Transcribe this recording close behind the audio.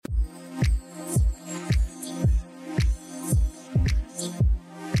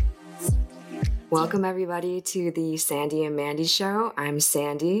Welcome everybody to the Sandy and Mandy show. I'm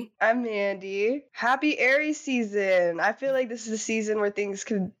Sandy. I'm Mandy. Happy Aries season. I feel like this is a season where things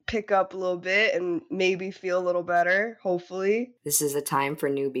could pick up a little bit and maybe feel a little better, hopefully. This is a time for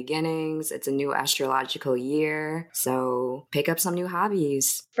new beginnings. It's a new astrological year, so pick up some new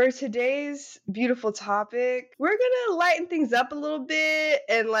hobbies. For today's beautiful topic, we're gonna lighten things up a little bit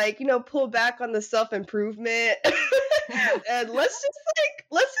and pull back on the self-improvement. And let's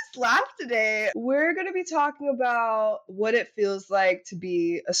just laugh today. We're gonna be talking about what it feels like to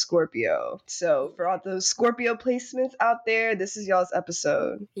be a Scorpio. So for all those Scorpio placements out there, this is y'all's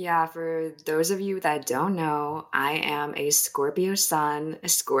episode. Yeah, for those of you that don't know, I am a Scorpio Sun, a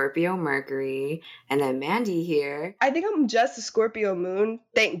Scorpio Mercury, and then Mandy here. I think I'm just a Scorpio moon,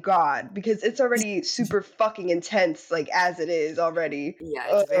 thank God, because it's already super fucking intense, as it is already. Yeah,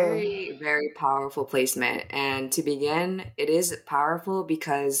 it's very, very powerful placement. And to begin, it is powerful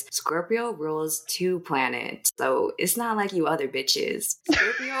because Scorpio rules 2 planets. So it's not like you other bitches.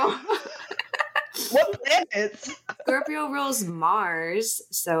 Scorpio... What planets? Scorpio rules Mars,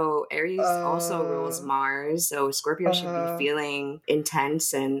 so Aries also rules Mars, so Scorpio should be feeling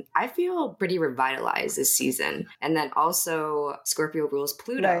intense, and I feel pretty revitalized this season. And then also Scorpio rules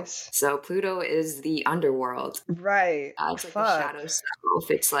Pluto, nice. So Pluto is the underworld. Right. It's like the shadow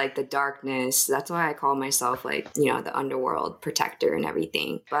self, it's like the darkness. That's why I call myself the underworld protector and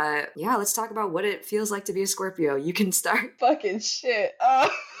everything. But yeah, let's talk about what it feels like to be a Scorpio. You can start. Fucking shit.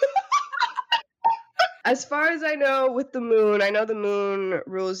 As far as I know with the moon, I know the moon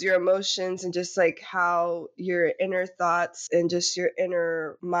rules your emotions and just how your inner thoughts and just your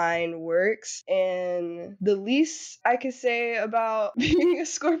inner mind works. And the least I could say about being a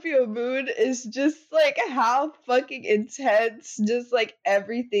Scorpio moon is just how fucking intense just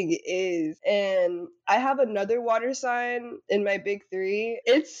everything is. And I have another water sign in my big 3.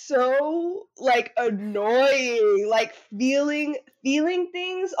 It's so annoying, feeling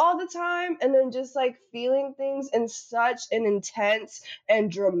things all the time, and then just feeling things in such an intense and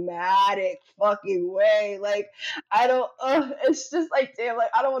dramatic fucking way. It's just damn,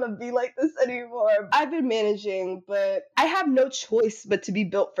 I don't want to be like this anymore. I've been managing, but I have no choice but to be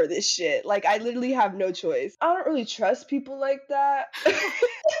built for this shit. I literally have no choice. I don't really trust people like that.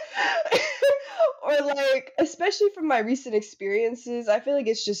 Or especially from my recent experiences, I feel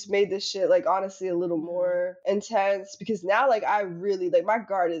it's just made this shit honestly a little more intense, because now I really my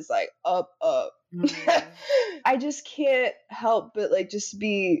guard is up. Mm. I just can't help but just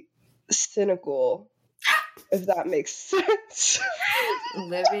be cynical, if that makes sense.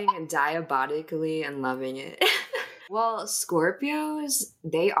 Living diabolically and loving it. Well, Scorpios,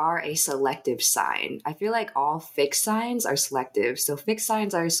 they are a selective sign. I feel all fixed signs are selective. So fixed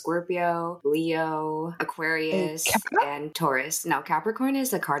signs are Scorpio, Leo, Aquarius, and Taurus. No, Capricorn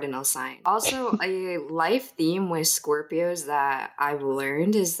is the cardinal sign. Also, a life theme with Scorpios that I've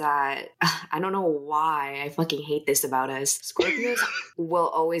learned is that, I don't know why I fucking hate this about us. Scorpios will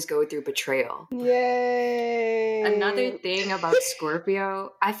always go through betrayal. Yay! Another thing about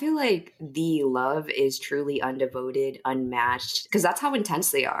Scorpio, I feel the love is truly undevoted, unmatched, because that's how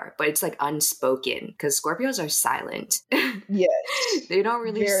intense they are, but it's unspoken, because Scorpios are silent. Yes. They don't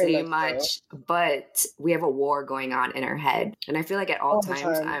really say much, but we have a war going on in our head, and I feel at all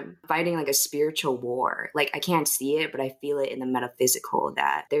times I'm fighting a spiritual war. I can't see it, but I feel it in the metaphysical,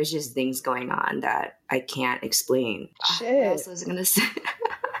 that there's just things going on that I can't explain. Shit. What else was I gonna say?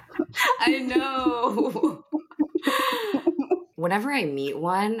 I know. Whenever I meet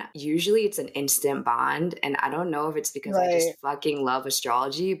one, usually it's an instant bond. And I don't know if it's because I just fucking love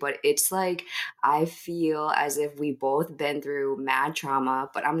astrology, but it's I feel as if we both been through mad trauma,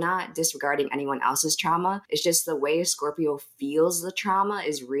 but I'm not disregarding anyone else's trauma. It's just the way a Scorpio feels the trauma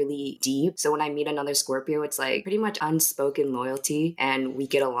is really deep. So when I meet another Scorpio, it's pretty much unspoken loyalty, and we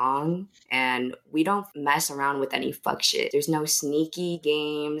get along and we don't mess around with any fuck shit. There's no sneaky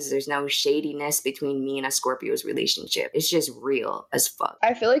games. There's no shadiness between me and a Scorpio's relationship. It's just real as fuck.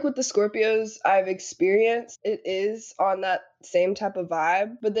 I feel with the Scorpios I've experienced, it is on that same type of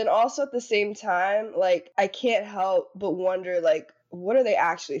vibe, but then also at the same time, I can't help but wonder, what are they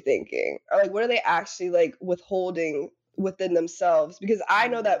actually thinking? Or what are they actually withholding within themselves? Because I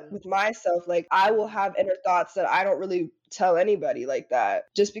know that with myself, I will have inner thoughts that I don't really tell anybody like that,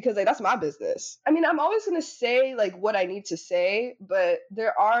 just because that's my business. I mean, I'm always gonna say what I need to say, but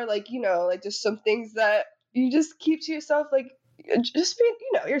there are just some things that you just keep to yourself, just be,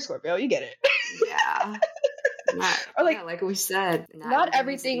 you're a Scorpio, you get it. Yeah. Or like we said, not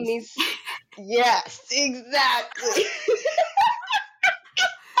everything needs. Yes, exactly.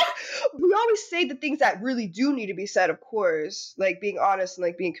 We always say the things that really do need to be said, of course, like being honest and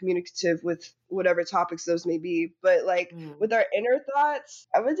like being communicative with whatever topics those may be. But like with our inner thoughts,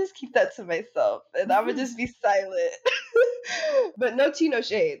 I would just keep that to myself and I would just be silent. But no tea, no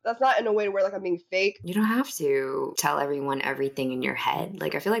shade. That's not in a way where like I'm being fake. You don't have to tell everyone everything in your head.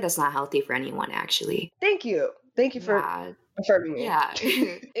 Like, I feel like that's not healthy for anyone, actually. Thank you. Thank you for affirming me. Yeah.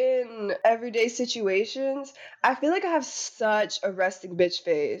 In everyday situations, I feel like I have such a resting bitch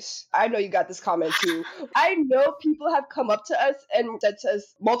face. I know you got this comment too. I know people have come up to us and said to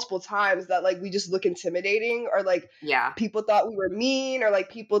us multiple times that like we just look intimidating, or like people thought we were mean, or like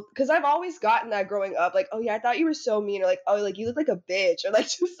people, because I've always gotten that growing up, like, oh yeah, I thought you were so mean, or like, oh, like you look like a bitch, or like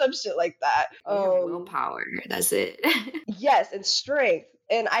just some shit like that. You have willpower. That's it. Yes, and strength.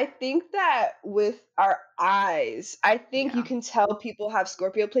 And I think that with our eyes, I think you can tell people have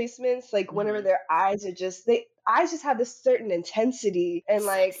Scorpio placements, like whenever their eyes are just, eyes just have this certain intensity and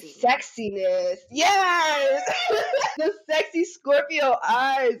like sexiness. Yes! The sexy Scorpio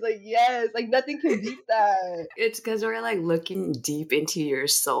eyes. Like, yes, like nothing can beat that. It's because we're like looking deep into your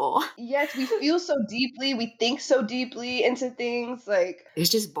soul. Yes, we feel so deeply. We think so deeply into things. Like, it's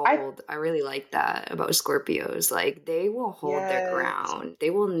just bold. I really like that about Scorpios. Like, they will hold their ground. They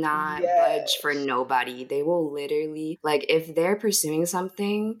will not budge for nobody. They will literally, like, if they're pursuing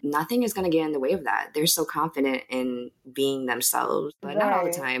something, nothing is going to get in the way of that. They're so confident in being themselves, but not all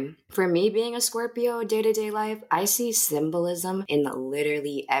the time. For me, being a Scorpio day-to-day life, I see symbolism in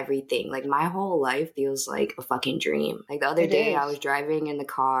literally everything. Like, my whole life feels like a fucking dream. Like, the other day, I was driving in the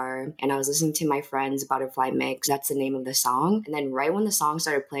car and I was listening to my friend's Butterfly Mix. That's the name of the song. And then right when the song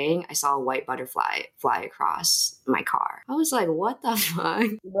started playing, I saw a white butterfly fly across my car. I was like, what the fuck?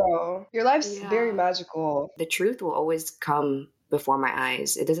 Bro, your life's very magical. The truth will always come before my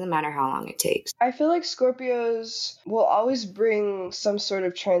eyes. It doesn't matter how long it takes. I feel like Scorpios will always bring some sort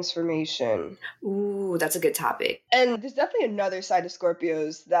of transformation. Ooh, that's a good topic. And there's definitely another side of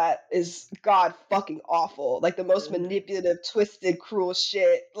Scorpios that is god fucking awful. Like the most manipulative, twisted, cruel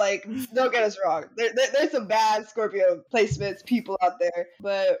shit. Like, don't get us wrong. There's some bad Scorpio placements, people out there.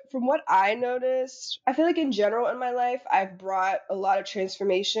 But from what I noticed, I feel like in general in my life, I've brought a lot of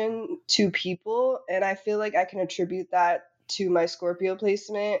transformation to people. And I feel like I can attribute that to my Scorpio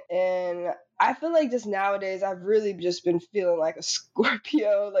placement. And I feel like just nowadays I've really just been feeling like a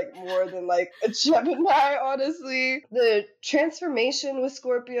Scorpio, like more than like a Gemini, honestly. The transformation with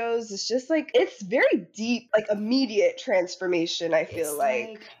Scorpios is just like, it's very deep, like immediate transformation, I feel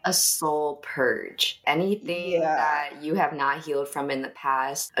like a soul purge. Anything that you have not healed from in the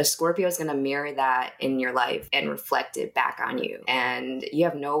past, a Scorpio is going to mirror that in your life and reflect it back on you. And you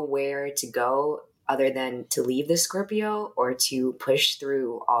have nowhere to go other than to leave the Scorpio or to push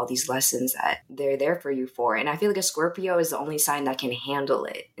through all these lessons that they're there for you for. And I feel like a Scorpio is the only sign that can handle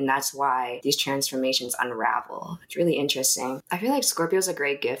it. And that's why these transformations unravel. It's really interesting. I feel like Scorpio's a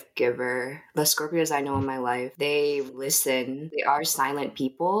great gift giver. The Scorpios I know in my life, they listen. They are silent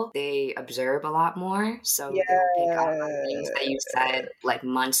people. They observe a lot more. So they'll pick up on things that you said like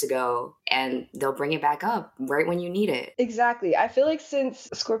months ago and they'll bring it back up right when you need it. Exactly. I feel like since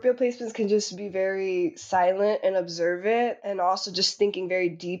Scorpio placements can just be very silent and observant and also just thinking very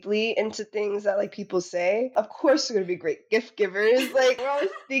deeply into things that like people say, of course they're going to be great gift givers. Like, we're always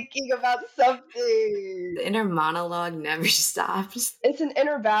thinking about something. The inner monologue never stops. It's an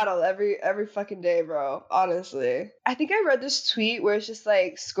inner battle every fucking day, bro. Honestly. I think I read this tweet where it's just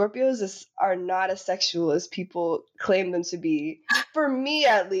like, Scorpios are not as sexual as people claim them to be. For me,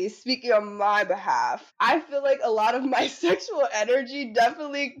 at least, speaking on my behalf, I feel like a lot of my sexual energy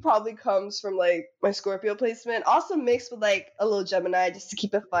definitely probably comes from like my Scorpio placement, also mixed with like a little Gemini just to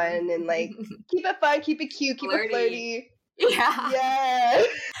keep it fun and like keep it fun, keep it cute, keep it flirty. Yeah.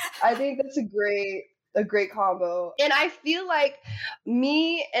 I think that's a great combo. And I feel like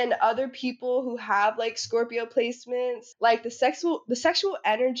me and other people who have like Scorpio placements, like the sexual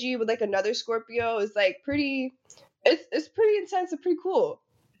energy with like another Scorpio is like pretty, it's pretty intense and pretty cool.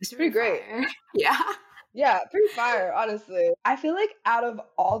 It's pretty great. Yeah, pretty fire, honestly. I feel like out of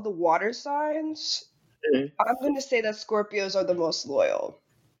all the water signs, I'm going to say that Scorpios are the most loyal.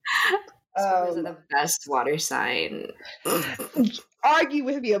 Scorpios are the best water sign. Argue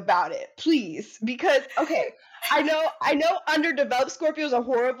with me about it, please. Because, okay, I know underdeveloped Scorpios are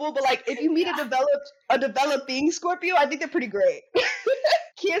horrible, but like if you meet a developing Scorpio, I think they're pretty great.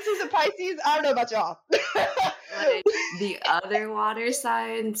 Cancers and Pisces, I don't know about y'all. Like, the other water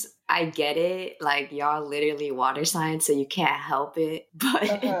signs, I get it. Like, y'all literally water signs, so you can't help it.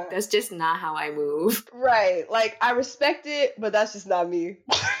 But that's just not how I move. Right. Like, I respect it, but that's just not me.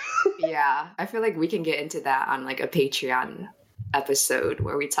 Yeah. I feel like we can get into that on like a Patreon episode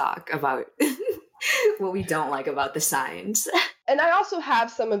where we talk about what we don't like about the signs. And I also have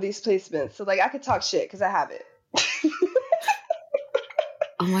some of these placements, so like I could talk shit because I have it.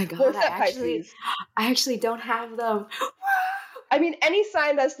 Oh my god, I actually don't have them. I mean, any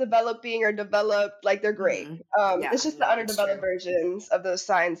sign that's developing or developed, like, they're great. It's just the underdeveloped versions of those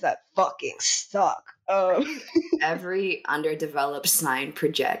signs that fucking suck. I think every underdeveloped sign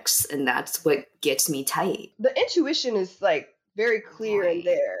projects, and that's what gets me tight. The intuition is, like, very clear in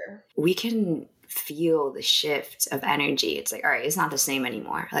there. We can feel the shift of energy. It's like, all right, it's not the same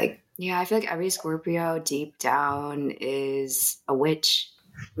anymore. Like, yeah, I feel like every Scorpio deep down is a witch.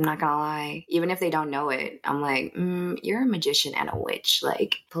 I'm not gonna lie. Even if they don't know it, I'm like, you're a magician and a witch.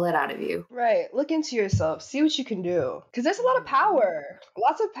 Like, pull it out of you. Right. Look into yourself. See what you can do. Because there's a lot of power.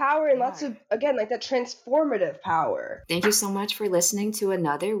 Lots of power and lots of, again, like that transformative power. Thank you so much for listening to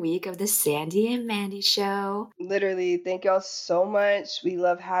another week of the Sandy and Mandy Show. Literally, thank y'all so much. We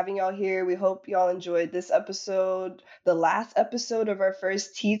love having y'all here. We hope y'all enjoyed this episode, the last episode of our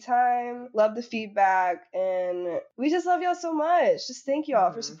first tea time. Love the feedback. And we just love y'all so much. Just thank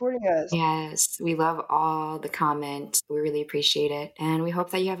y'all for supporting us. Yes, we love all the comments. We really appreciate it. And we hope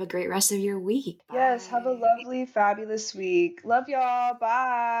that you have a great rest of your week. Yes, have a lovely, fabulous week. Love y'all.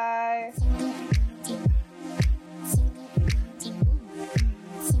 Bye.